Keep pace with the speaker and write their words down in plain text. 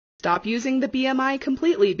Stop using the BMI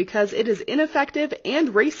completely because it is ineffective and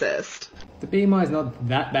racist. The BMI is not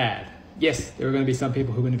that bad. Yes, there are going to be some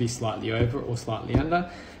people who are going to be slightly over or slightly under,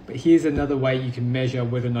 but here's another way you can measure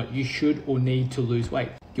whether or not you should or need to lose weight.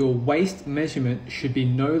 Your waist measurement should be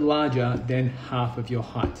no larger than half of your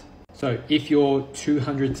height. So if you're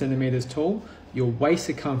 200 centimeters tall, your waist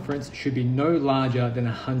circumference should be no larger than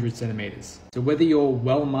 100 centimeters. So whether you're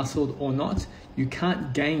well muscled or not, you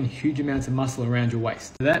can't gain huge amounts of muscle around your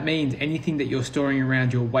waist. So that means anything that you're storing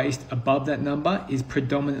around your waist above that number is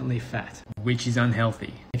predominantly fat, which is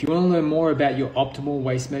unhealthy. If you want to learn more about your optimal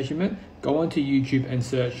waist measurement, go onto YouTube and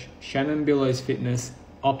search Shannon Billow's Fitness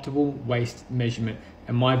Optimal Waist Measurement,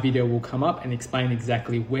 and my video will come up and explain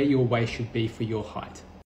exactly where your waist should be for your height.